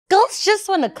Girls just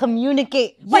want to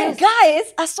communicate. But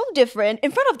guys are so different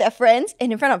in front of their friends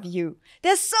and in front of you.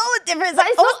 They're so different. But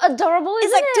it's so adorable, It's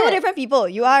isn't like two different people.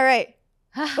 You are right.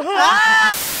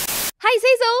 Hi,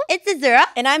 Cecil. It's Azura.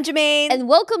 And I'm Jermaine. And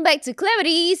welcome back to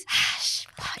Clarity's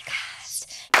podcast.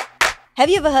 Have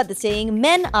you ever heard the saying,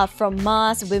 men are from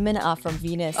Mars, women are from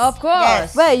Venus? Of course.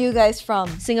 Yes. Where are you guys from?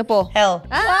 Singapore. Hell.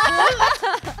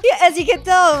 Yeah, as you can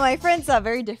tell, my friends are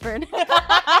very different.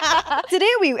 Today,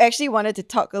 we actually wanted to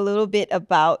talk a little bit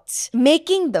about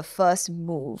making the first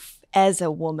move as a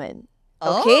woman.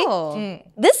 Okay? Oh.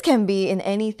 This can be in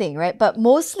anything, right? But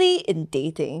mostly in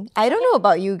dating. I don't know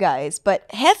about you guys, but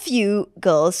have you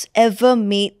girls ever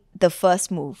made the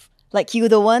first move? Like you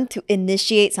the one to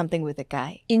initiate something with a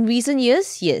guy? In recent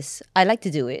years, yes. I like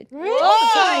to do it. Really?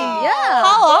 Yeah.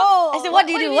 How? I said, what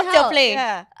do you What do do? you What's mean your how? play?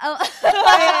 Yeah. Oh.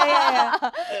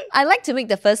 I like to make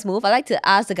the first move. I like to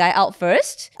ask the guy out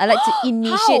first. I like to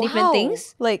initiate different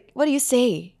things. Like, what do you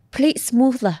say? Play it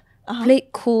smooth lah. Play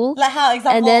it cool. Like how,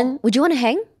 example? And then, would you want to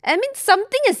hang? I mean,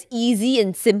 something as easy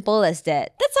and simple as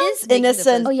that. That sounds Is making the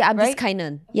innocent. first- Oh yeah, I'm right? this kind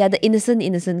of. Yeah, the innocent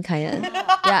kind of.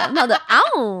 Yeah, not the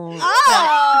ow.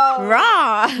 Oh.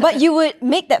 Rah. But you would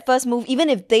make that first move even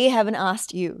if they haven't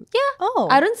asked you. Yeah. Oh.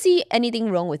 I don't see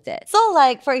anything wrong with that. So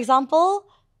like, for example,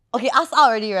 okay, us out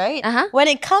already, right? Uh-huh. When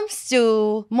it comes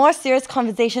to more serious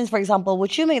conversations, for example,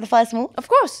 would you make the first move? Of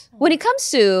course. When it comes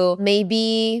to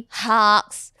maybe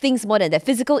hugs, things more than that,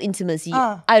 physical intimacy,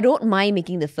 I don't mind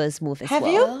making the first move as Have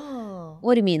well. you? Oh.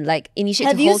 What do you mean? Like initiate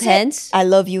Have to you hold said, hands? I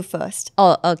love you first?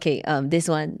 Oh, okay. This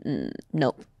one,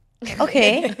 nope.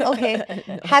 Okay,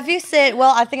 okay. Have you said,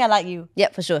 well, I think I like you? Yeah,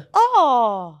 for sure.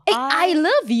 Oh. Hey, I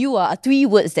love you are 3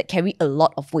 words that carry a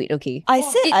lot of weight, okay? I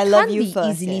said It I love can't you be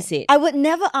first. easily said. I would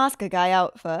never ask a guy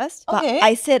out first, but Okay.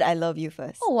 I said I love you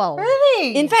first. Oh, wow.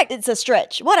 Really? In fact, it's a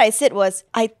stretch. What I said was,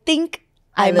 I think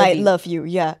I love might you. love you.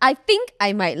 Yeah. I think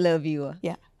I might love you.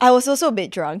 Yeah. I was also a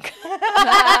bit drunk.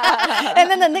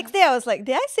 And then the next day I was like,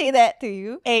 did I say that to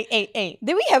you? Hey.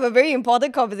 Did we have a very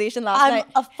important conversation last I'm night?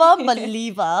 a firm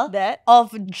believer That?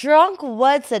 of drunk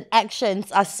words and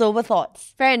actions are sober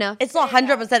thoughts. Fair enough. It's not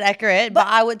 100% accurate, but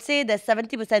I would say there's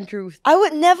 70% truth. I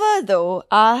would never, though,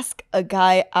 ask a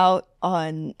guy out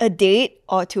on a date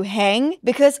or to hang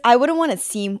because I wouldn't want to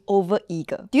seem over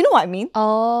eager. Do you know what I mean?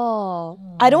 Oh.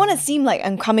 I don't want to seem like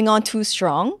I'm coming on too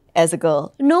strong as a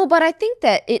girl. No, but I think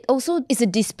that it also is a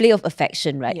display of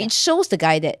affection, right? Yeah. It shows the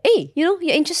guy that, hey, you're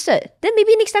interested. Then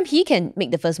maybe next time he can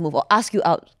make the first move or ask you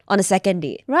out on a second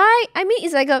date. Right? I mean,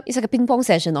 it's like a ping pong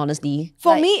session, honestly.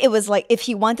 For Like, me, it was like if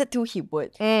he wanted to, he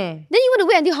would. then you want to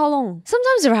wait until how long?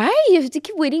 Sometimes, right? You have to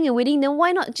keep waiting and waiting. Then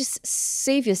why not just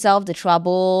save yourself the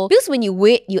trouble? Because when you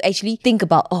wait, you actually think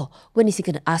about, oh, when is he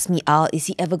going to ask me out? Is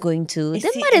he ever going to? Is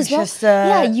then he might as well. interested?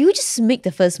 Yeah, you just make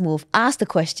the first move. Ask the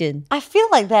question. I feel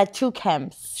like there are two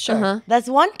camps. Sure. Uh-huh. There's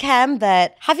one camp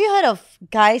that, have you heard of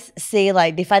guys say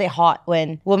like they find it hot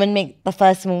when women make the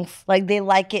first move? Like they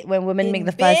like it when women make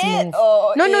the first move.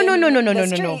 No.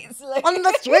 On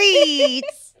the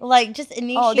streets. Like just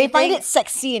initiating. Oh, they find it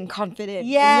sexy and confident.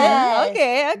 Yeah.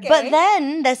 Okay. But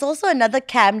then there's also another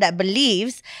camp that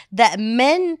believes that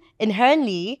men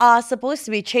inherently are supposed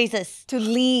to be chasers. to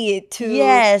lead, to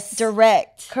Yes.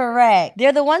 direct. Correct.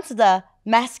 They're the ones with the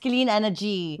masculine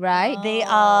energy. Right? They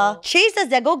are chasers,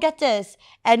 they're go-getters.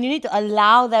 And you need to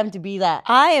allow them to be that.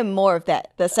 I am more of that,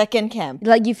 the second camp.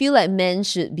 Like you feel like men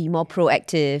should be more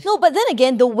proactive. No, but then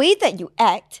again, the way that you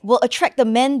act will attract the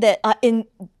men that are in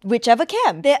whichever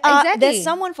camp. Exactly. There's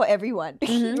someone for everyone,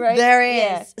 right? There is.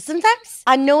 Yeah. Sometimes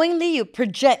unknowingly you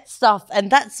project stuff and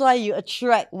that's why you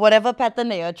attract whatever pattern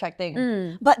that you're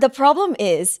attracting. But the problem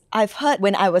is, I've heard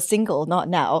when I was single, not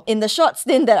now, in the short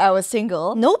stint that I was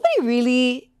single, nobody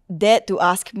really dared to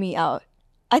ask me out.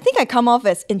 I think I come off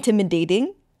as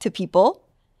intimidating to people.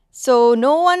 So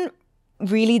no one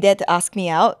really dared to ask me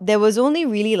out. There was only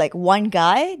really like one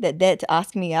guy that dared to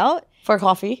ask me out. For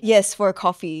coffee? Yes, for a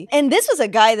coffee. And this was a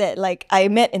guy that like I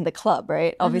met in the club,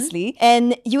 right? Obviously.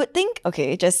 And you would think,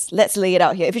 okay, just let's lay it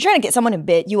out here. If you're trying to get someone in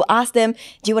bed, you ask them,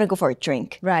 do you want to go for a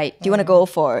drink? Right. Do you want to go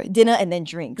for dinner and then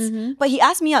drinks? But he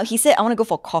asked me out. He said, I want to go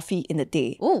for coffee in the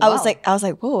day. Oh, I was wow.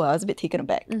 like, whoa, I was a bit taken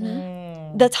aback.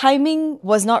 The timing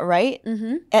was not right.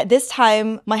 At this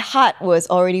time, my heart was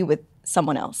already with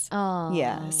someone else. Oh.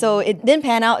 Yeah. So it didn't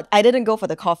pan out. I didn't go for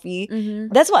the coffee.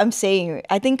 That's what I'm saying.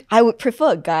 I think I would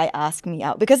prefer a guy ask me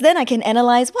out because then I can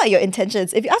analyze what are your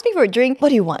intentions. If you ask me for a drink, what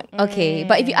do you want? Okay,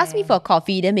 but if you ask me for a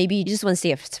coffee, then maybe you just want to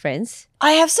stay as friends.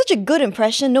 I have such a good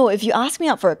impression. No, if you ask me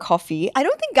out for a coffee, I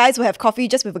don't think guys will have coffee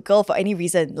just with a girl for any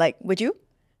reason. Like, would you?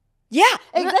 Yeah,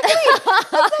 exactly.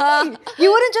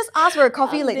 You wouldn't just ask for a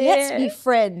coffee like, let's be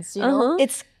friends, you know?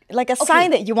 It's like a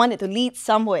sign that you want it to lead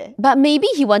somewhere. But maybe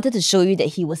he wanted to show you that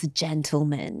he was a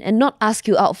gentleman and not ask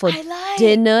you out for I like.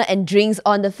 dinner and drinks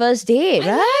on the first date,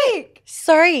 right? Like.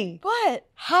 Sorry. What?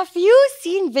 Have you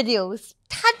seen videos?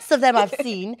 Tons of them I've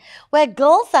seen where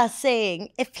girls are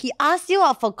saying if he asks you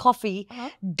out for coffee,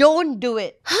 don't do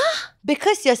it.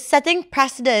 Because you're setting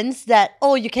precedents that,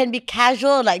 oh, you can be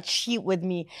casual, like cheap with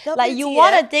me. Like you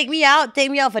want to take me out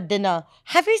for dinner.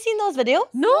 Have you seen those videos?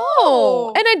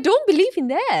 No. And I don't believe in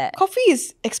that. Coffee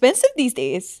is expensive these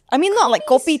days. I mean, not like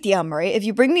kopi tiam, right? If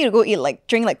you bring me to go eat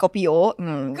drink like kopi o.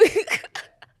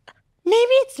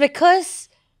 Maybe it's because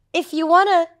if you want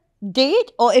to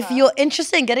date or if you're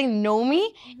interested in getting to know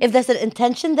me, if there's an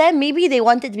intention there, maybe they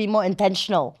want it to be more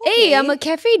intentional. Hey, I'm a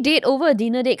cafe date over a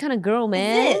dinner date kind of girl,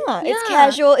 man. Yeah, it's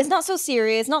casual. It's not so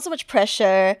serious. Not so much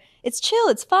pressure. It's chill.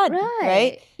 It's fun,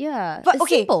 right? Yeah. But it's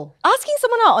okay, simple. asking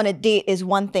someone out on a date is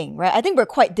one thing, right? I think we're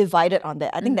quite divided on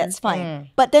that. I think that's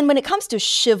fine. But then when it comes to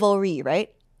chivalry,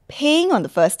 right? Paying on the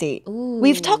first date.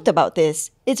 We've talked about this.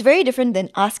 It's very different than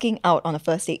asking out on a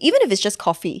first date. Even if it's just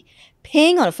coffee.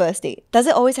 Paying on a first date. Does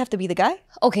it always have to be the guy?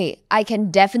 Okay, I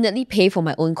can definitely pay for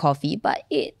my own coffee, but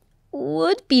it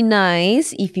would be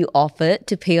nice if you offered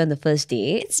to pay on the first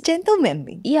date. It's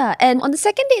gentlemanly. Yeah, and on the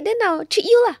second date, then I'll treat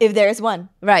you lah. If there is one.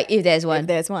 Right, if there's one. If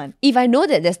there's one. If I know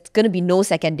that there's gonna be no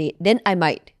second date, then I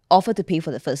might offer to pay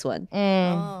for the first one.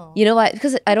 Oh. You know what?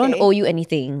 Because I don't Okay. owe you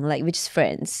anything, like we're just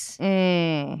friends.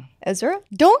 Ezra?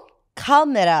 Don't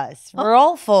come at us. We're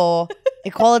all for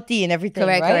equality and everything,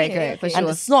 Correct, right? correct, for And sure.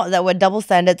 it's not that we're double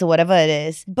standards or whatever it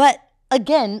is. But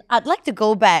again, I'd like to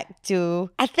go back to,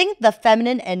 I think the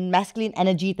feminine and masculine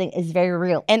energy thing is very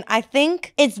real. And I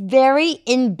think it's very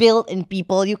inbuilt in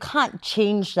people. You can't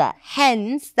change that.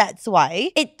 Hence, that's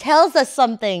why it tells us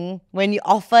something when you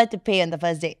offer to pay on the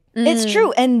first date. It's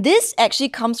true. And this actually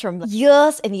comes from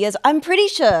years and years. I'm pretty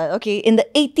sure, okay, in the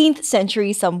 18th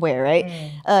century somewhere, right?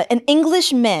 An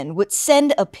Englishman would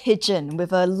send a pigeon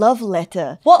with a love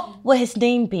letter. What would his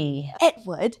name be?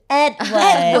 Edward.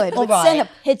 Edward. Would send a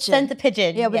pigeon. Send a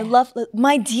pigeon. Yeah, with love.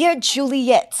 My dear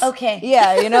Juliet. Okay.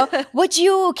 Yeah, you know, would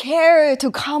you care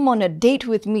to come on a date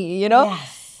with me? You know?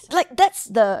 Yes. Like, that's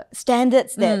the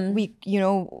standards that we, you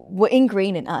know, were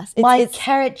ingrained in us. My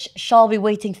carriage shall be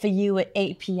waiting for you at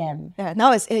 8 p.m. Yeah,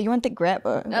 now it's, you want to take Grab?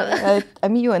 I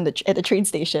meet you at the train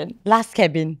station. Last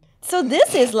cabin. So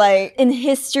this is like, in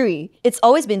history, it's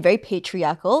always been very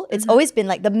patriarchal. It's always been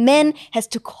like the man has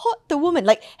to court the woman.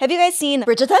 Like, have you guys seen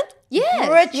Bridgerton? Yes.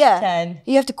 Bridgerton. Yeah.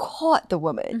 You have to court the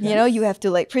woman. You know, you have to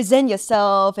like present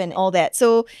yourself and all that.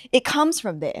 So it comes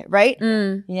from there, right?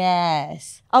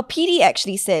 Yes. Our PD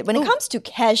actually said, when it comes to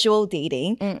casual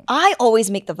dating, I always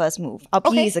make the first move. Our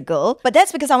PD is a girl, but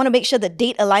that's because I want to make sure the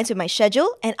date aligns with my schedule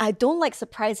and I don't like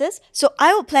surprises. So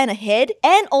I will plan ahead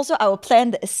and also I will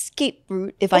plan the escape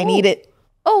route if I need it.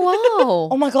 Oh, wow.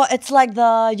 Oh my god, it's like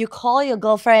you call your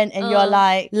girlfriend and you're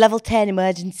like, level 10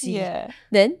 emergency.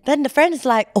 Then? Then the friend is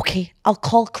like, okay, I'll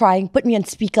call crying, put me on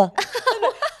speaker.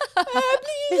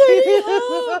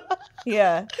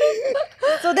 Yeah.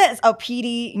 So that's our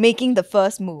PD making the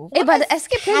first move. Hey, but the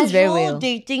escape plan is very Casual real.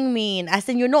 dating mean? As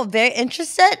in you're not very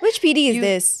interested? Which PD is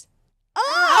this? Oh!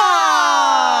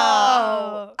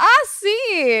 I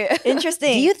see.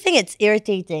 Interesting. Do you think it's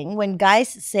irritating when guys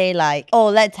say like, oh,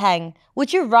 let's hang?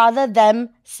 Would you rather them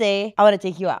say, I want to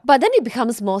take you out? But then it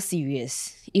becomes more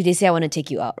serious if they say, I want to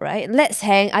take you out, right? Let's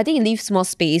hang. I think it leaves more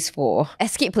space for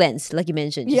escape plans, like you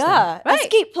mentioned. Just Yeah, now. Right?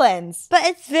 escape plans. But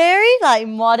it's very like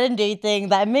modern dating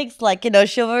that makes like,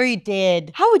 chivalry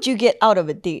dead. How would you get out of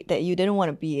a date that you didn't want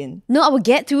to be in? No, I will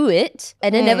get through it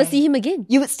and then never see him again.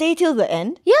 You would stay till the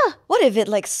end? Yeah. What if it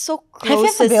like so Have you ever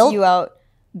closes bailed? you out?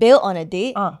 Bail on a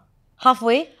date?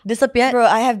 Halfway? Disappeared? Bro,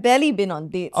 I have barely been on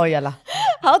dates. Oh, yeah lah.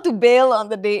 How to bail on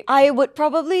the date? I would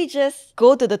probably just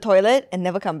go to the toilet and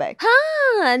never come back.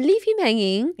 Leave him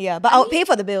hanging. Yeah, but I would pay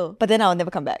for the bill, but then I'll never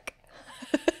come back.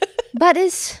 But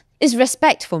it's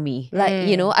respect for me. Like,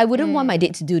 I wouldn't want my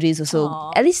date to do this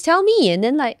also. At least tell me. And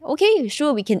then like, okay,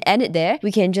 sure, we can end it there.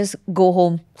 We can just go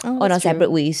home on our That's true.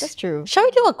 separate ways. That's true. Shall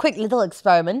we do a quick little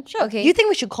experiment? Sure. Okay. Do you think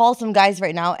we should call some guys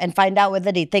right now and find out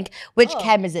whether they think which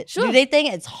cam is it? Sure. Do they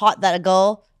think it's hot that a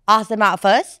girl asks them out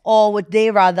first? Or would they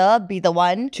rather be the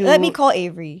one to... Let me call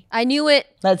Avery. I knew it.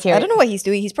 Let's hear I it. don't know what he's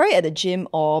doing. He's probably at the gym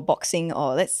or boxing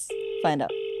or let's find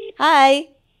out. Hi,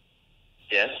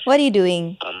 Yes, what are you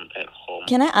doing? I'm at home.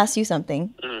 Can I ask you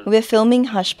something? We're filming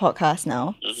Hush Podcast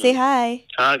now. Say hi.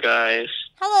 Hi, guys.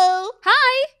 Hello.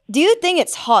 Hi. Do you think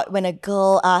it's hot when a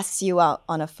girl asks you out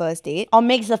on a first date? Or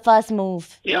makes the first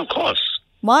move. Yeah, of course.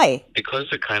 Why? Because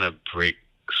it kind of break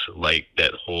breaks like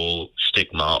that whole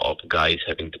stigma of guys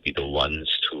having to be the ones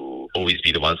to always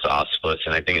be the ones to ask first.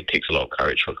 And I think it takes a lot of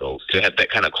courage for girls to have that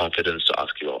kind of confidence to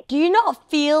ask you out. Do you not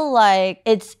feel like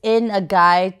it's in a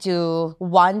guy to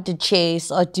want to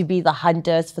chase or to be the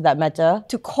hunters for that matter?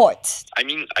 To court. I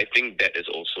mean, I think that is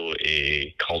also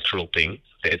a cultural thing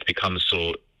that it's become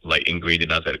so like ingrained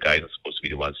in us that guys are supposed to be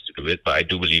the ones to do it. But I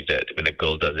do believe that when a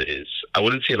girl does it, is I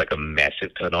wouldn't say like a massive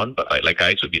turn on, but like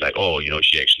guys would be like, oh, you know,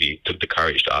 she actually took the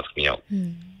courage to ask me out.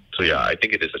 So yeah, I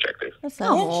think it is attractive. That's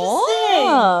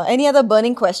Interesting. Any other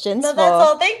burning questions? No, that's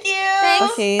all. Thank you.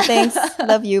 Okay, thanks.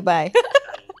 Love you. Bye.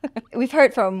 We've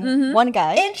heard from one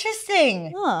guy.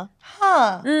 Interesting.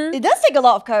 Huh. It does take a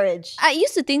lot of courage. I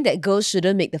used to think that girls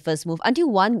shouldn't make the first move until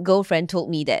one girlfriend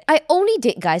told me that I only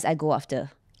date guys I go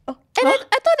after. And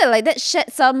I thought that like that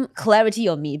shed some clarity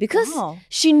on me because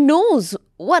she knows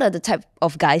what are the type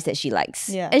of guys that she likes.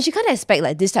 Yeah. And she can't expect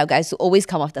like this type of guys to always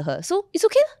come after her. So it's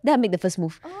okay. Then I make the first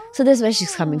move. So that's where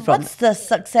she's coming from. What's the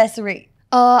success rate?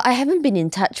 I haven't been in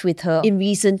touch with her in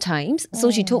recent times.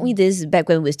 So she told me this back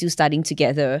when we were still studying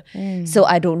together. So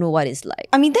I don't know what it's like.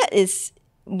 I mean, that is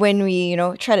when we,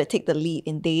 try to take the lead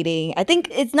in dating. I think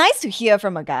it's nice to hear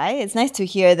from a guy. It's nice to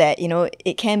hear that,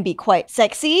 it can be quite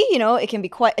sexy, it can be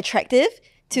quite attractive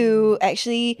to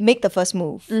actually make the first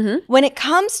move. When it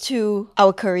comes to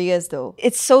our careers though,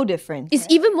 it's so different. It's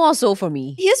even more so for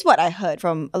me. Here's what I heard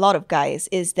from a lot of guys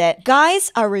is that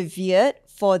guys are revered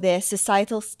for their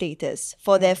societal status,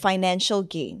 for their financial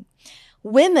gain.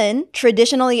 Women,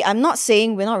 traditionally, I'm not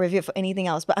saying we're not revered for anything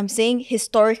else, but I'm saying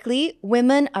historically,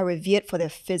 women are revered for their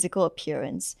physical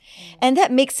appearance. And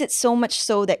that makes it so much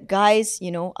so that guys,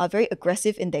 are very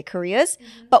aggressive in their careers.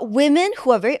 But women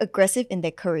who are very aggressive in their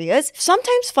careers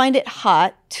sometimes find it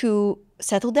hard to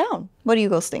settle down. What do you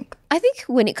girls think? I think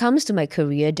when it comes to my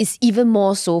career, it's even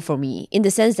more so for me in the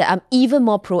sense that I'm even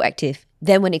more proactive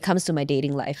than when it comes to my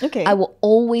dating life. Okay. I will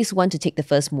always want to take the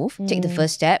first move, take the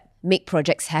first step, make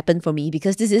projects happen for me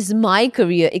because this is my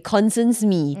career. It concerns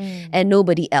me and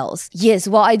nobody else. Yes,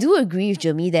 while I do agree with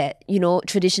Jeremy that,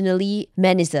 traditionally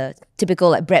men is the typical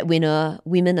like breadwinner,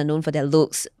 women are known for their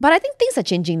looks. But I think things are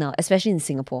changing now, especially in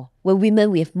Singapore, where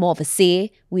women, we have more of a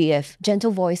say, we have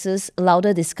gentle voices,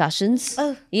 louder discussions.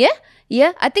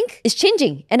 Yeah, I think it's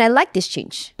changing and I like this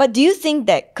change. But do you think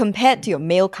that compared to your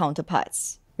male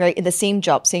counterparts, right, in the same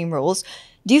job, same roles,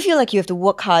 do you feel like you have to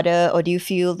work harder or do you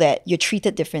feel that you're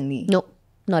treated differently? No,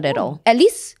 not at all. At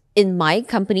least in my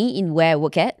company, in where I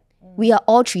work at, we are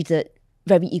all treated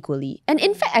very equally. And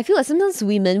in fact, I feel like sometimes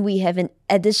women, we have an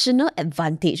additional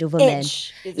advantage over men.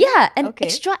 Yeah, an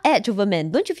extra edge over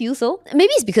men. Don't you feel so?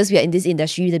 Maybe it's because we are in this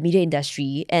industry, the media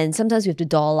industry, and sometimes we have to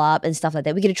doll up and stuff like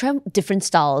that. We get to try different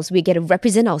styles. We get to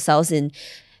represent ourselves in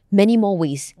many more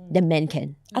ways than men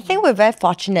can. I think we're very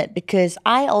fortunate because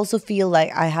I also feel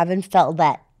like I haven't felt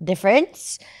that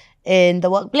difference in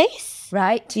the workplace.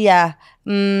 Right? Yeah.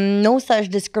 No such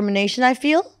discrimination, I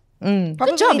feel.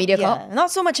 Good job, MediaCorp.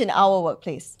 Not so much in our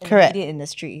workplace, in Correct. the media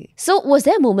industry. So was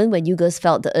there a moment when you girls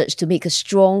felt the urge to make a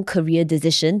strong career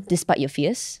decision despite your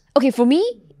fears? Okay, for me,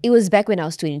 it was back when I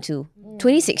was 22.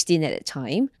 2016 at that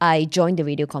time, I joined the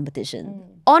radio competition.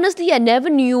 Honestly, I never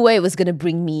knew where it was going to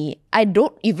bring me. I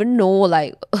don't even know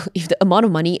if the amount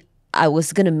of money I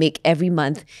was going to make every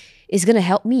month is going to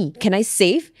help me. Can I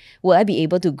save? Will I be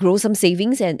able to grow some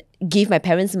savings and give my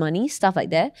parents money? Stuff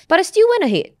like that. But I still went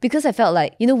ahead because I felt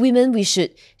like, women, we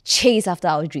should chase after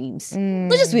our dreams.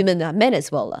 Not just women, men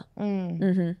as well.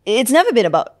 It's never been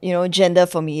about, gender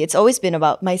for me. It's always been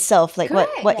about myself, like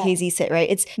what Hazy said, right?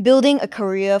 It's building a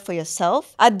career for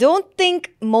yourself. I don't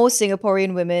think most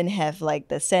Singaporean women have like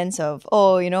the sense of,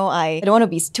 I don't want to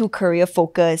be too career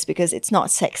focused because it's not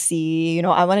sexy.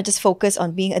 I want to just focus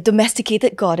on being a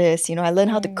domesticated goddess. I learn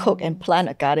how to cook and plant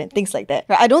a garden, things like that.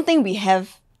 Right? I don't think we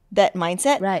have that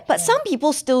mindset. Right. But some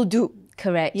people still do.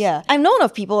 Correct. Yeah. I've known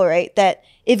of people, right, that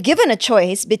if given a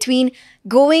choice between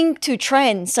going to try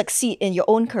and succeed in your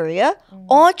own career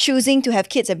or choosing to have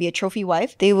kids and be a trophy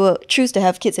wife, they will choose to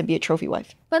have kids and be a trophy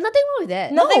wife. But nothing wrong with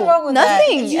that. Nothing wrong with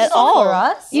nothing that. at all. For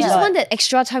us. You just want that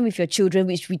extra time with your children,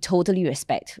 which we totally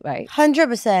respect, right?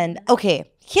 100%.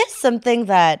 Okay, here's something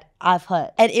that I've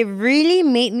heard. And it really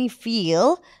made me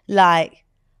feel like,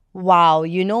 wow,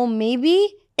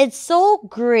 maybe it's so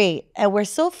great and we're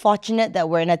so fortunate that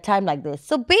we're in a time like this.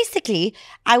 So basically,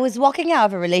 I was walking out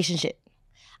of a relationship.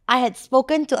 I had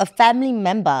spoken to a family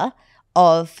member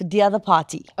of the other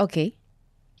party. Okay.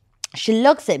 She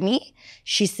looks at me.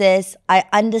 She says, I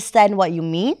understand what you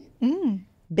mean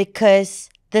because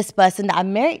this person that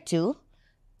I'm married to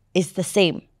is the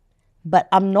same. But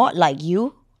I'm not like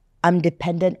you. I'm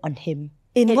dependent on him.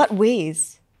 In what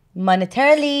ways?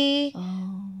 Monetarily,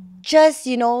 just,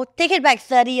 take it back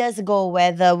 30 years ago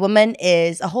where the woman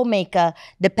is a homemaker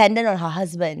dependent on her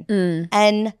husband.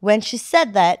 And when she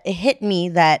said that, it hit me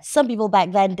that some people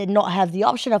back then did not have the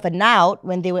option of an out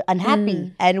when they were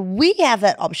unhappy. And we have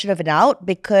that option of an out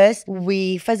because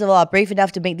we, first of all, are brave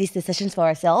enough to make these decisions for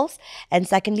ourselves. And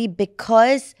secondly,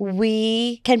 because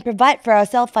we can provide for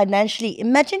ourselves financially.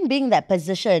 Imagine being in that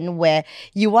position where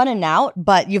you want an out,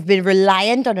 but you've been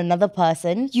reliant on another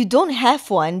person. You don't have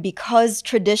one because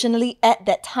traditionally at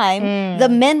that time, the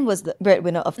man was the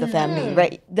breadwinner of the family,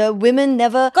 right? The women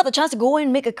never got the chance to go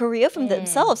and make a career from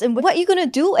themselves. And what are you going to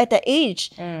do at that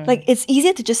age? Like, it's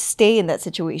easier to just stay in that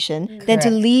situation than to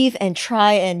leave and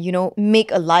try and,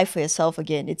 make a life for yourself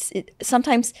again.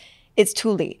 Sometimes it's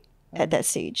too late at that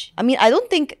stage. I mean, I don't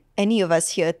think any of us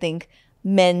here think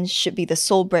men should be the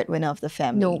sole breadwinner of the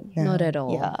family. No, not at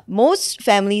all. Yeah. Most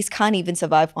families can't even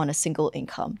survive on a single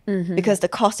income because the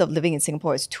cost of living in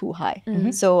Singapore is too high.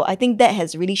 So I think that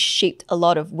has really shaped a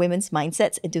lot of women's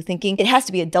mindsets into thinking it has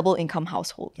to be a double income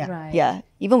household. Right. Yeah.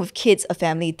 Even with kids, a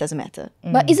family, it doesn't matter.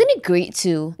 But isn't it great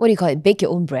to, bake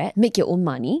your own bread, make your own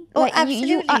money? Oh,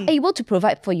 You are able to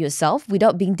provide for yourself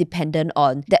without being dependent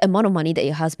on the amount of money that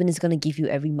your husband is going to give you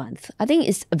every month. I think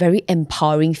it's a very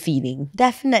empowering feeling.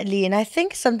 Definitely. And I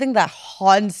think something that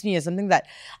haunts me or something that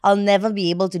I'll never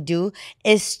be able to do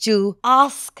is to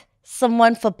ask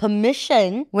someone for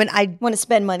permission when I Want to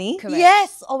spend money?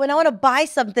 Yes, or when I want to buy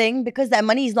something because that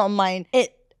money is not mine.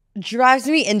 It drives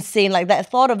me insane. Like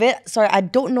that thought of it. Sorry, I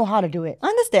don't know how to do it. I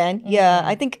understand. Yeah,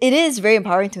 I think it is very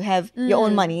empowering to have your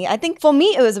own money. I think for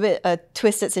me, it was a bit a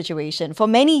twisted situation. For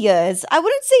many years, I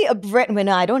wouldn't say a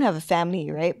breadwinner. I don't have a family,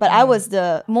 right? But I was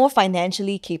the more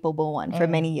financially capable one for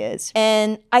many years.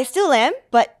 And I still am,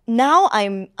 but now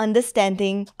I'm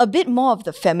understanding a bit more of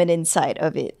the feminine side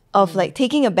of it, of like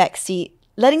taking a back seat,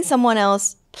 letting someone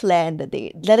else plan the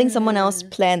date, letting someone else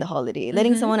plan the holiday,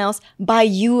 letting someone else buy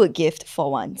you a gift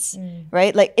for once,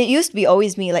 right? Like it used to be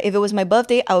always me. Like if it was my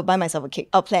birthday, I would buy myself a cake.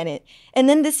 I'll plan it. And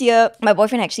then this year, my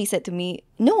boyfriend actually said to me,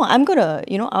 no, I'm gonna,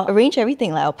 I'll arrange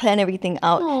everything. Like I'll plan everything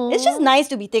out. Aww. It's just nice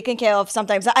to be taken care of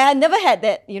sometimes. I had never had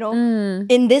that,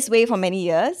 in this way for many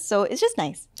years. So it's just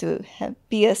nice to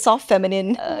be a soft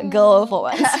feminine girl for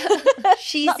once.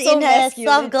 She's Not so in her masculine.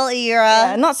 soft girl era.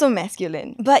 Yeah, not so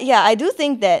masculine. But yeah, I do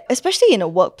think that, especially in a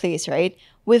workplace, right?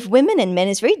 With women and men,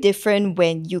 it's very different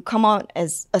when you come out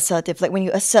as assertive. Like when you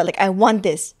assert, like, I want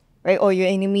this, right? Or you're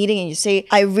in a meeting and you say,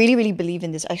 I really, really believe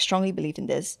in this. I strongly believe in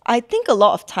this. I think a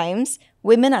lot of times,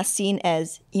 women are seen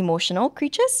as emotional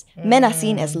creatures. Men are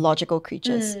seen as logical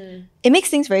creatures. It makes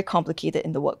things very complicated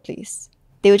in the workplace.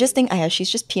 They would just think, she's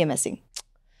just PMSing.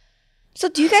 So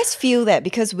do you guys feel that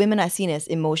because women are seen as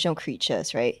emotional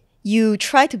creatures, right? You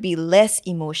try to be less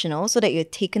emotional so that you're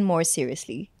taken more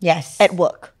seriously Yes. at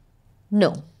work?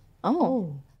 No.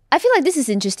 Oh. I feel like this is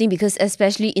interesting because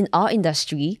especially in our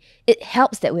industry, it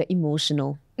helps that we're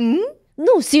emotional.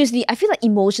 No, seriously, I feel like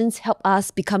emotions help us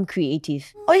become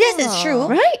creative. Oh, yes, it's true.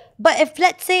 Right? But if,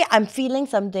 let's say, I'm feeling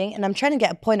something and I'm trying to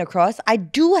get a point across, I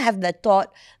do have that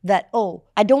thought that,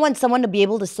 I don't want someone to be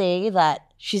able to say that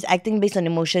she's acting based on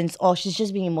emotions or she's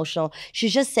just being emotional.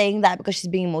 She's just saying that because she's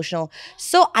being emotional.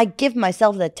 So I give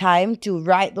myself the time to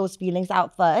write those feelings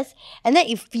out first. And then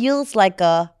it feels like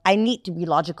I need to be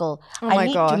logical. I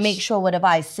need to make sure whatever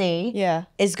I say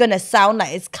is going to sound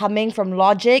like it's coming from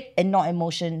logic and not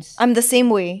emotions. I'm the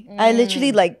same way. I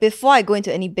literally, before I go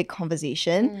into any big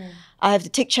conversation, I have to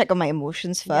take check of my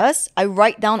emotions first. I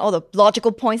write down all the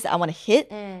logical points that I want to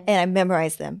hit and I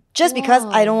memorize them. Just because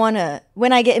I don't want to,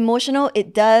 when I get emotional,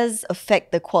 it does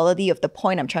affect the quality of the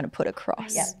point I'm trying to put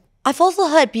across. Yeah. I've also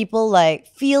heard people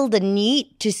feel the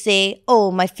need to say,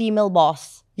 my female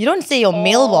boss. You don't say your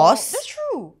male boss. That's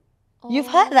true. You've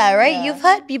heard that, right? Yeah. You've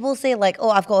heard people say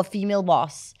I've got a female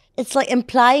boss. It's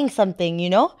implying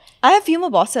something, I have female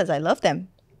bosses. I love them.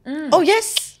 Oh,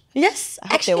 yes. Yes,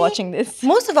 I hope they're watching this.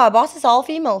 Most of our bosses are all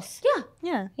females.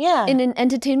 Yeah. In an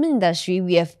entertainment industry,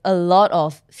 we have a lot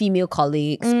of female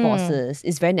colleagues, bosses.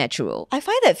 It's very natural. I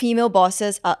find that female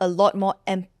bosses are a lot more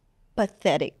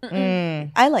empathetic.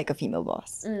 I like a female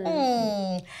boss.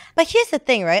 But here's the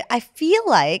thing, right? I feel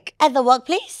like at the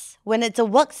workplace, when it's a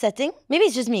work setting, maybe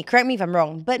it's just me, correct me if I'm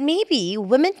wrong, but maybe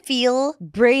women feel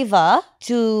braver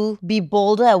to be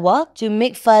bolder at work, to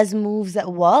make first moves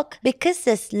at work, because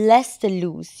there's less to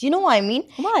lose. You know what I mean?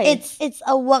 Why? It's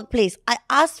a workplace. I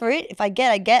ask for it. If I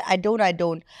get, I get. I don't, I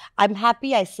don't. I'm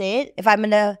happy I say it. If I'm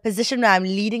in a position where I'm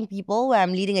leading people, where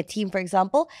I'm leading a team, for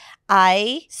example,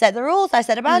 I set the rules, I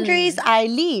set the boundaries, I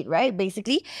lead, right,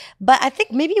 basically. But I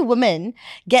think maybe women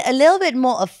get a little bit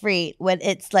more afraid when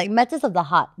it's matters of the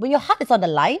heart. When when your heart is on the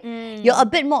line, you're a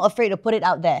bit more afraid to put it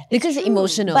out there. Because it's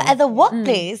emotional. But at the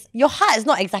workplace, your heart is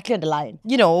not exactly on the line.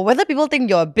 You know, whether people think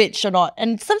you're a bitch or not.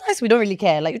 And sometimes we don't really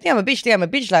care. Like, you think I'm a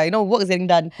bitch, like, you know, work is getting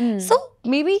done. So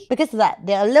maybe because of that,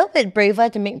 they're a little bit braver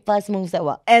to make first moves at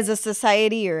work. As a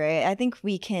society, right, I think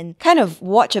we can kind of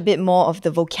watch a bit more of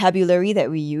the vocabulary that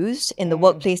we use in the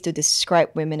workplace to describe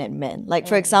women and men. Like,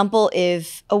 for example,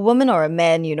 if a woman or a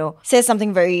man, you know, says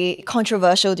something very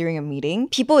controversial during a meeting,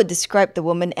 people would describe the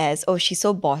woman as, oh, she's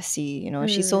so bossy, you know,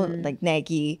 she's so like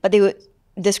naggy. But they would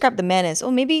describe the man as, oh,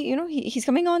 maybe, you know, he's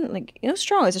coming on like, you know,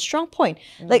 strong. It's a strong point.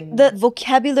 Like the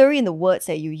vocabulary and the words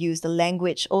that you use, the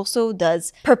language also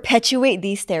does perpetuate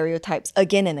these stereotypes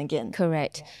again and again.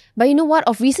 Correct. But you know what?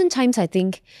 Of recent times, I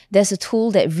think there's a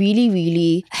tool that really,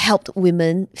 really helped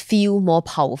women feel more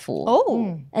powerful.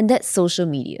 Oh. And that's social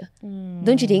media.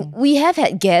 Don't you think? We have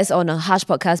had guests on a Hush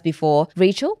podcast before.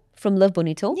 Rachel from Love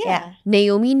Bonito. Yeah.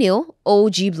 Naomi Neal,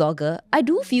 OG blogger. I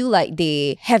do feel like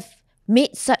they have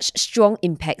made such strong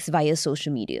impacts via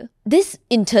social media. This,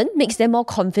 in turn, makes them more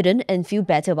confident and feel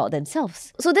better about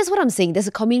themselves. So that's what I'm saying. There's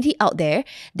a community out there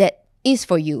that is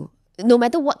for you, no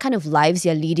matter what kind of lives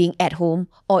you're leading at home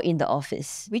or in the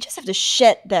office. We just have to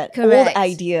shed that Correct. old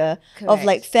idea of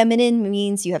like feminine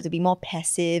means you have to be more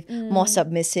passive, more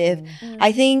submissive.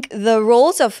 I think the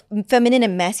roles of feminine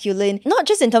and masculine, not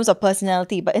just in terms of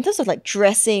personality, but in terms of like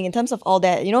dressing, in terms of all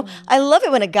that, you know, I love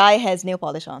it when a guy has nail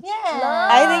polish on.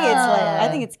 I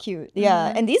think it's cute.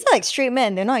 Yeah. And these are like straight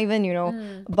men. They're not even, you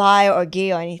know, bi or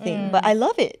gay or anything. But I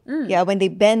love it. Yeah, when they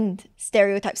bend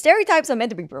stereotypes. Stereotypes are meant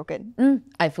to be broken.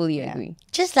 I fully agree.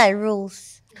 Just like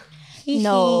rules.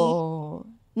 No.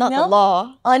 Not No? the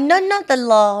law. Oh, no, not the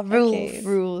law. Rules. Okay,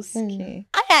 rules. Okay.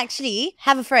 I actually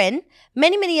have a friend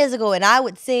many, many years ago, and I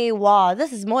would say, wow,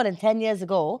 this is more than 10 years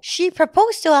ago. She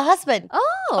proposed to her husband.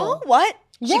 Oh, what?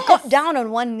 She Yes. got down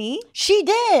on one knee? She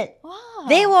did. Wow.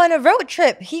 They were on a road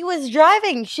trip. He was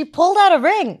driving. She pulled out a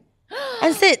ring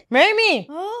and said, marry me.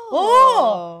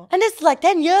 Oh. And it's like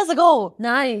 10 years ago.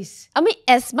 Nice. I mean,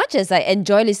 as much as I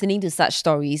enjoy listening to such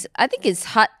stories, I think it's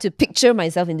hard to picture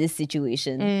myself in this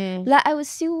situation. Like, I would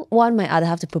still want my other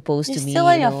half to propose You're to me. still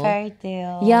on you your know? fairy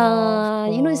tale. Yeah,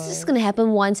 you know, it's just gonna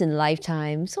happen once in a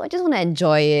lifetime. So I just want to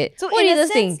enjoy it. So what do you guys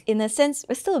think? in a sense,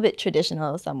 we're still a bit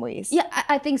traditional in some ways. Yeah,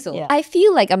 I think so. Yeah. I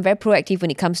feel like I'm very proactive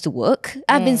when it comes to work.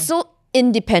 I've been so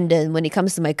independent when it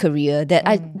comes to my career that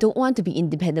I don't want to be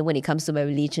independent when it comes to my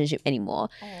relationship anymore.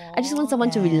 I just want someone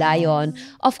to rely on.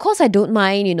 Of course, I don't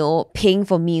mind, you know, paying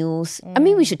for meals. I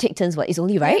mean, we should take turns, but it's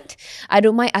only right. I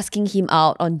don't mind asking him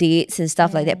out on dates and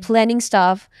stuff like that, planning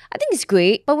stuff. I think it's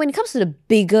great. But when it comes to the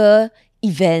bigger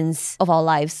events of our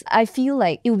lives, I feel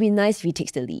like it would be nice if he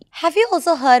takes the lead. Have you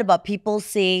also heard about people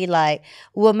say like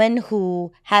women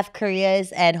who have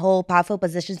careers and hold powerful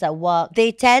positions at work,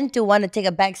 they tend to want to take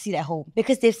a back seat at home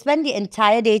because they've spent the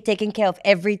entire day taking care of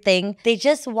everything. They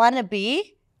just want to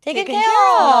be taken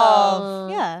care of.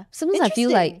 Yeah. Sometimes I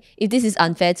feel like if this is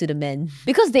unfair to the men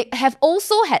because they have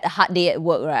also had a hard day at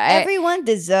work, right? Everyone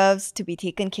deserves to be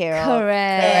taken care of.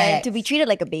 Correct. And to be treated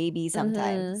like a baby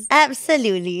sometimes.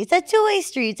 Absolutely. It's a two-way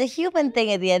street. It's a human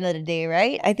thing at the end of the day,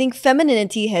 right? I think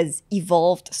femininity has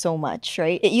evolved so much,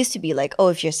 right? It used to be like, oh,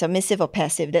 if you're submissive or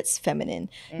passive, that's feminine.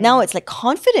 Now it's like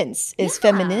confidence is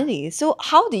femininity. So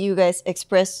how do you guys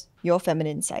express your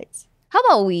feminine sides? How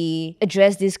about we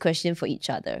address this question for each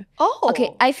other? Oh.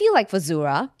 Okay, I feel like for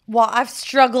Zura, Well, I've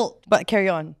struggled, but carry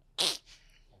on.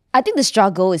 I think the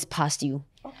struggle is past you.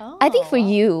 I think for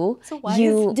you, wise.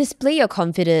 you display your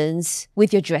confidence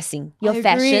with your dressing, your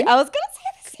fashion, I was gonna say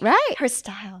this. right? Her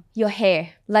style. Your hair.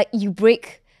 Like you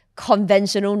break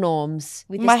conventional norms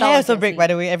with your My style hair of also break, by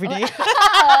dressing. the way, every day.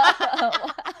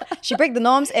 She break the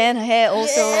norms and her hair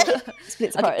also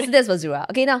splits apart. Okay, so that's for Zura.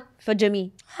 Okay, now for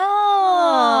Jemmy.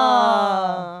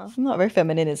 Not very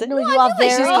feminine, is it? No, you I are feel like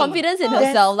she's very confident in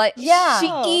herself. Like yeah.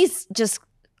 she is just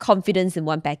confidence in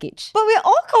one package. But we're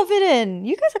all confident.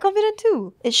 You guys are confident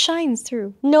too. It shines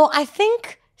through. No, I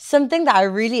think something that I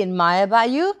really admire about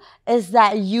you is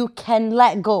that you can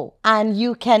let go and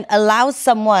you can allow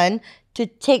someone to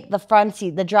take the front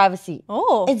seat, the driver's seat.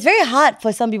 Oh. It's very hard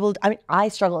for some people. I mean, I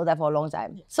struggled with that for a long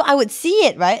time. So I would see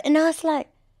it, right? And I was like,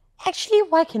 actually,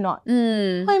 why cannot? You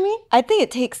know what I mean? I think it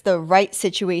takes the right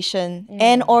situation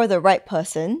and or the right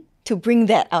person to bring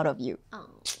that out of you.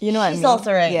 You know what I She's mean?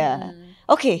 also right. Yeah.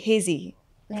 Okay, Hazy.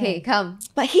 Okay, come.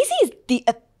 But Hazy is the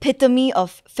epitome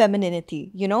of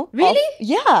femininity, you know? Really?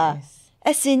 Yeah.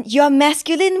 As in, you're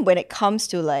masculine when it comes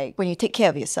to like, when you take care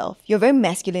of yourself. You're very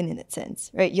masculine in that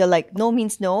sense, right? You're like, no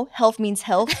means no, health means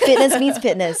health, fitness means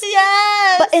fitness.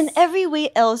 Yes! But in every way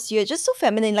else, you're just so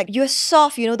feminine. Like, you're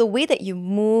soft, you know, the way that you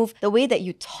move, the way that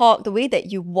you talk, the way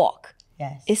that you walk.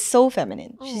 Yes. Is so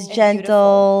feminine. She's and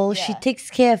gentle. beautiful. She Yeah.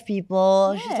 takes care of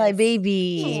people. She's Yes. like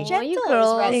baby. She's Aw, gentle. you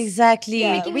girls. right? Exactly.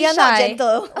 Yeah, Making we me are not shy.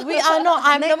 gentle. We are not.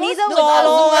 I'm the most Neither was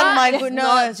normal Azura. one, my She's goodness.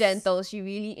 not gentle. She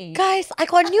really ain't. Guys, I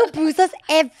got new bruises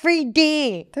every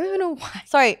day. Don't even know why.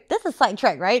 Sorry, that's a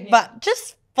sidetrack, right? But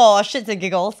just for shits and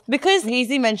giggles, because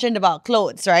Hazy mentioned about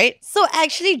clothes, right? So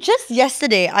actually, just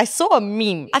yesterday, I saw a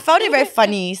meme. I found it very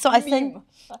funny. So I sent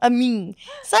a meme.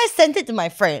 So I sent it to my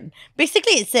friend.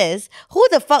 Basically, it says, who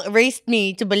the fuck raised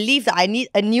me to believe that I need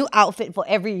a new outfit for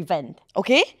every event?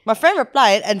 Okay? My friend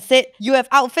replied and said, you have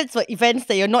outfits for events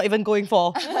that you're not even going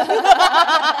for.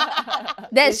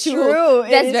 That's It's true. true. It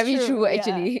That's is very true, true, yeah.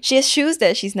 actually. She has shoes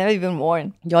that she's never even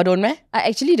worn. Y'all don't, meh? I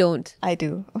actually don't. I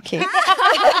do. Okay.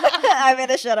 I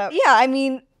better shut up. Yeah, I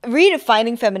mean,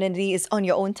 redefining femininity is on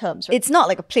your own terms. Right? It's not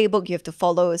like a playbook you have to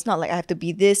follow. It's not like I have to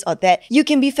be this or that. You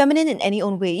can be feminine in any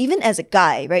own way. Even as a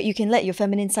guy, right? You can let your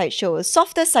feminine side show, a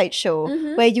softer side show,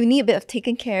 where you need a bit of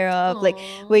taken care of, like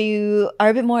where you are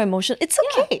a bit more emotional. It's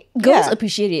okay. Girls Yeah.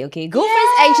 appreciate it, okay?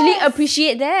 Girlfriends actually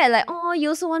appreciate that. Like, oh, you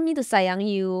also want me to sayang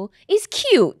you. It's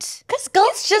cute. Because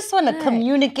girls just want to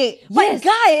communicate. But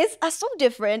guys are so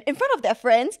different in front of their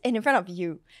friends and in front of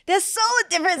you. They're so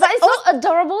different. But it's so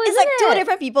adorable, It's isn't like it? two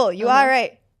different people. You are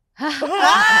right. We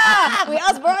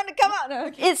asked Brian to come out. No,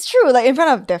 okay. It's true. Like in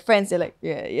front of their friends, they're like,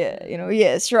 yeah, you know,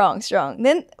 yeah, strong.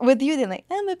 Then with you, they're like,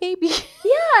 I'm a baby.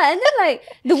 Yeah, and then like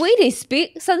the way they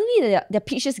speak, suddenly their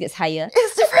pitch just gets higher.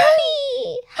 It's different.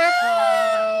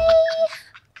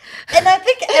 And I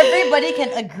think everybody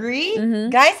can agree,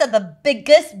 guys are the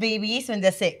biggest babies when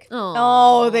they're sick.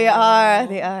 Oh, they are.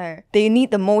 They are. They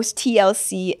need the most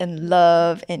TLC and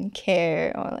love and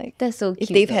care. Or like That's so if cute.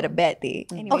 they've though. had a bad day.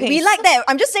 Anyway, Okay, we like that.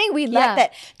 I'm just saying we Yeah. like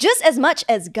that. Just as much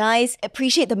as guys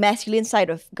appreciate the masculine side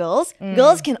of girls,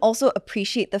 girls can also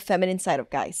appreciate the feminine side of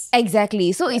guys.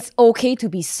 Exactly. So it's okay to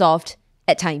be soft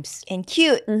at times. And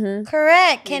cute.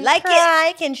 Correct. Can like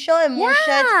cry, can show emotions.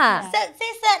 Yeah.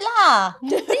 Say sad lah.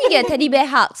 Then you get a teddy bear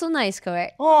hug. So nice,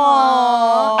 correct?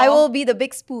 Aww. I will be the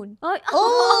big spoon.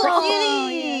 Oh,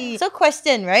 really? So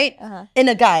question, right? In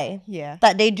a guy Yeah.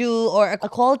 that they do, or a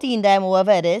quality in them, or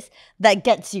whatever it is, that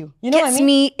gets you. You know Gets what I mean?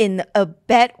 me in a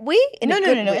bad way? In a No,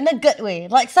 good no, way. in a good way.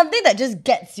 Like something that just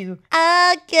gets you.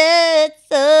 I get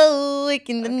so weak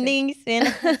in the knees.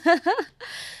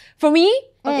 For me,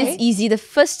 it's easy. The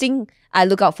first thing I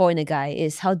look out for in a guy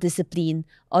is how disciplined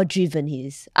or driven he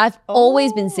is. I've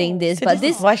always been saying this, but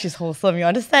this is why she's wholesome, you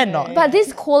understand not? but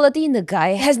this quality in the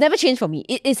guy has never changed for me.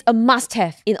 It is a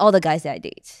must-have in all the guys that I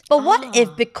date. But what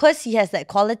if because he has that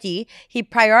quality, he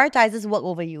prioritizes work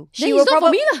over you? Then it's not for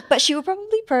me lah. But she will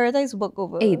probably prioritize work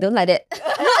over. Hey, don't like that.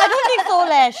 I don't think so,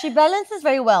 leh. She balances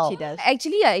very well. She does. I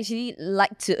actually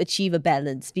like to achieve a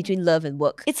balance between love and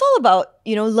work. It's all about,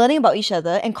 you know, learning about each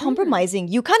other and compromising.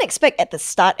 You can't expect at the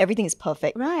start everything is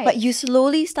perfect. Right. But you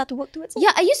slowly start to work towards it.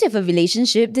 Yeah, I used to have a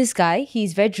relationship. This guy,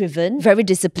 he's very driven, very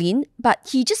disciplined, but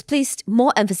he just placed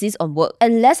more emphasis on work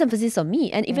and less emphasis on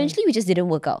me. And eventually we just didn't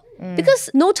work out. Because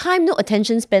no time, no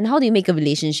attention spent. How do you make a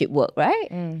relationship work, right?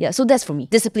 Yeah, so that's for me.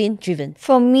 Discipline, driven.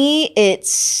 For me,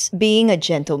 it's being a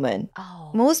gentleman.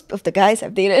 Most of the guys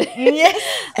I've dated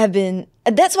have been,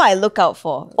 that's what I look out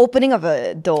for. Opening of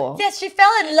a door. Yes, she fell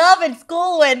in love in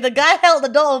school when the guy held the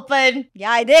door open.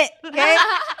 Yeah, I did. Okay.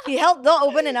 He held the door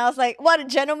open and I was like, what a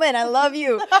gentleman, I love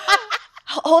you.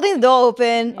 Holding the door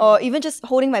open or even just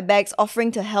holding my bags,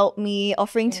 offering to help me,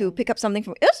 offering to pick up something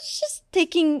from me. It's just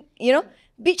taking, you know,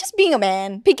 just being a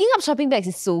man. Picking up shopping bags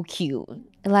is so cute.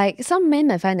 Like, some men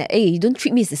might find that, hey, you don't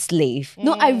treat me as a slave.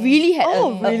 No, I really had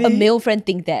a male friend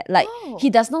think that. Like,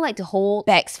 he does not like to hold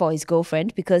bags for his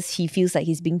girlfriend because he feels like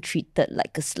he's being treated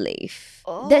like a slave.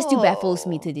 That still baffles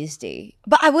me to this day.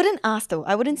 But I wouldn't ask though.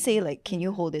 I wouldn't say like, can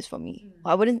you hold this for me?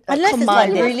 I wouldn't Unless it's like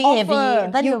command it. really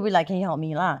heavy. Then you'll be like, can you help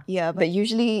me lah? Yeah, but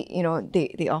usually, you know,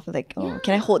 they offer like, oh,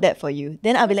 can I hold that for you?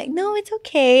 Then I'll be like, no, it's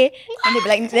okay. And they'll be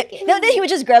like, no, then he would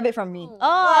just grab it from me.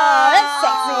 Oh, that's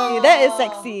sexy. That is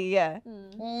sexy. Yeah.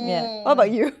 Yeah. What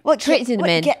about you? What Traits in a what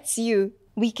man. gets you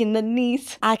weak in the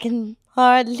knees? I can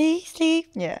hardly sleep.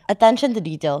 Yeah. Attention to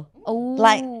detail. Oh.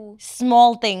 Like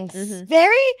small things.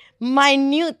 Very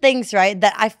minute things, right?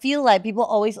 That I feel like people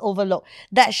always overlook.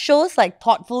 That shows like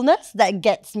thoughtfulness that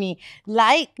gets me.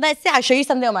 Like, let's say I show you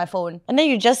something on my phone and then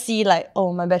you just see like,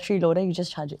 oh, my battery low, then you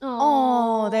just charge it.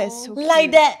 Oh, that's so cute.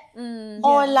 Like that.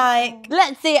 Or like,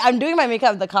 let's say I'm doing my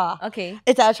makeup in the car. Okay.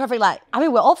 It's at a traffic light. I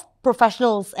mean, we're all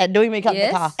professionals at doing makeup in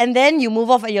Yes. the car. And then you move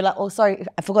off and you're like, oh, sorry,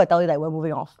 I forgot to tell you that we're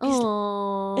moving off.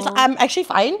 Oh. It's like, I'm actually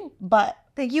fine, but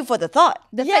Thank you for the thought.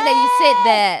 The fact that you said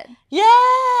that.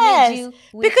 yes, Made you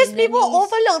weak because in people the knees.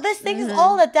 overlook these things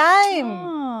all the time.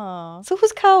 Oh. So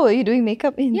whose car were you doing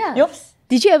makeup in? Yeah. Yours?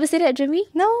 Did you ever say that, Jeremy?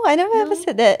 No, I never ever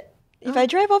said that. If I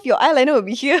drive off, your eyeliner will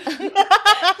be here.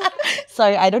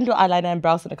 Sorry, I don't do eyeliner and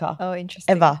brows in the car. Oh,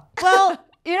 interesting. Ever. Well,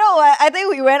 you know what? I think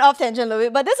we went off tangent a little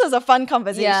bit, but this was a fun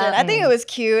conversation. Yeah. I think it was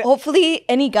cute. Hopefully,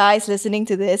 any guys listening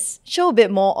to this show a bit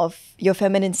more of your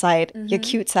feminine side, your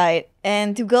cute side.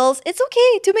 And to girls, it's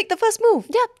okay to make the first move.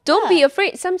 Yeah. Don't be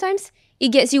afraid. Sometimes it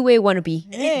gets you where you want to be.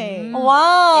 Hey.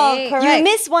 Wow, Hey. correct. You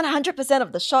miss 100%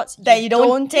 of the shots that you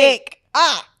don't take.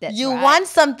 That's you right. want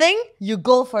something, you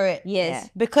go for it. Yes.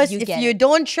 Because You if get you it.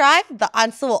 don't try, the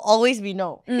answer will always be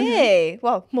no. Hey,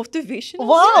 wow, motivation.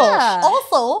 Wow. Yeah.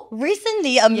 Also,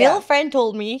 recently a male friend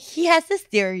told me he has this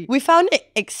theory. We found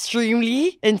it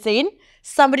extremely insane.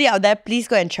 Somebody out there, please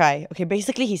go and try. Okay,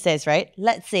 basically he says, right?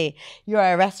 Let's say you're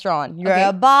at a restaurant, you're at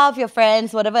a bar with your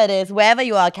friends, whatever it is, wherever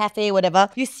you are, a cafe, whatever.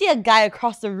 You see a guy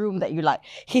across the room that you like.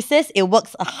 He says it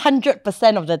works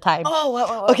 100% of the time. Oh,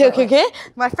 wow. Okay.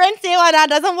 My friend say one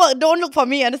doesn't work. Don't look for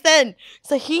me, understand?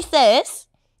 So he says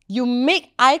you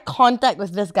make eye contact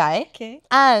with this guy. Okay.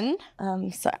 And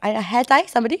so a hair tie,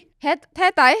 somebody? Hair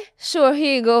tie? Sure,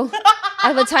 here you go. I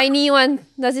have a tiny one.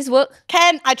 Does this work?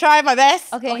 Can I try my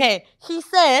best? Okay. Okay. He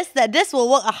says that this will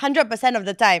work 100% of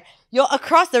the time. You're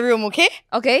across the room, okay?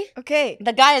 Okay. Okay.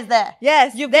 The guy is there.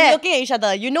 Yes, You've there. been looking at each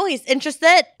other. You know he's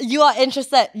interested. You are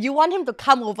interested. You want him to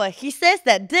come over. He says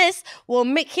that this will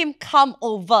make him come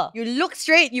over. You look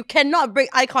straight. You cannot break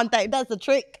eye contact. That's the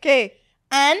trick. Okay.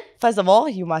 And first of all,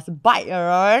 you must bite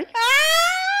around.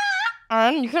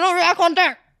 And you cannot break eye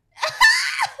contact.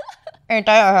 And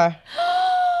tie her.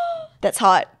 That's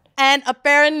hot. And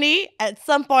apparently, at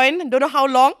some point, don't know how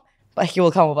long, but he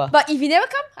will come over. But if you never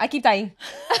come, I keep tying.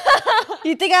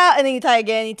 You take out and then you tie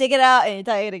again. You take it out and you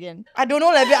tie it again. I don't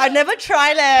know, I never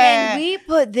tried Can we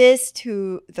put this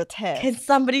to the test? Can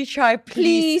somebody try,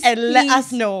 please, Please, and let please.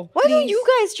 us know? Why don't you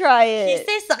guys try He it?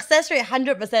 says success rate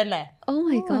 100% leh. Oh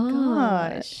my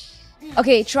Gosh.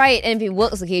 Okay, try it, and if it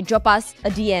works, okay, drop us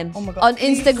a DM Oh my God. on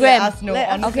Please Instagram. let us know,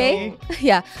 honestly. Okay?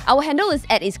 Yeah. Our handle is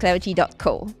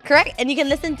 @isclarity.co. Correct? And you can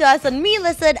listen to us on Me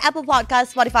Listen, Apple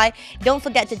Podcasts, Spotify. Don't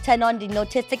forget to turn on the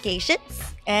notifications.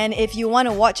 And if you want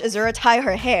to watch Azura tie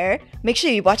her hair, make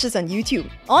sure you watch us on YouTube.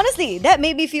 Honestly, that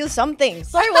made me feel something.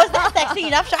 Sorry, was that sexy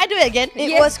enough? Should I do it again?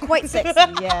 It was quite sexy,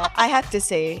 yeah. I have to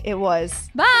say, it was.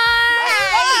 Bye!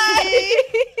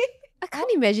 I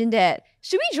can't imagine that.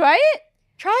 Should we try it?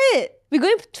 Try it. We're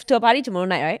going to a party tomorrow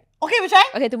night, right? Okay, we try.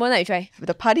 Okay, tomorrow night we try.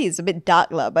 The party is a bit dark,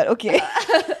 lah, but okay.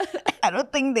 I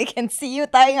don't think they can see you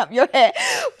tying up your hair.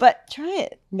 But try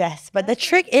it. Yes, but the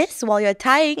trick is, while you're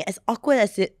tying, as awkward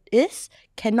as it is,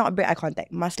 cannot break eye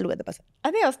contact. Must look at the person.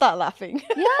 I think I'll start laughing.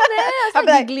 Yeah, man. I I'll was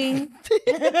be like- giggling.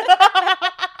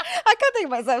 I can't take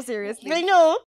myself seriously. I know.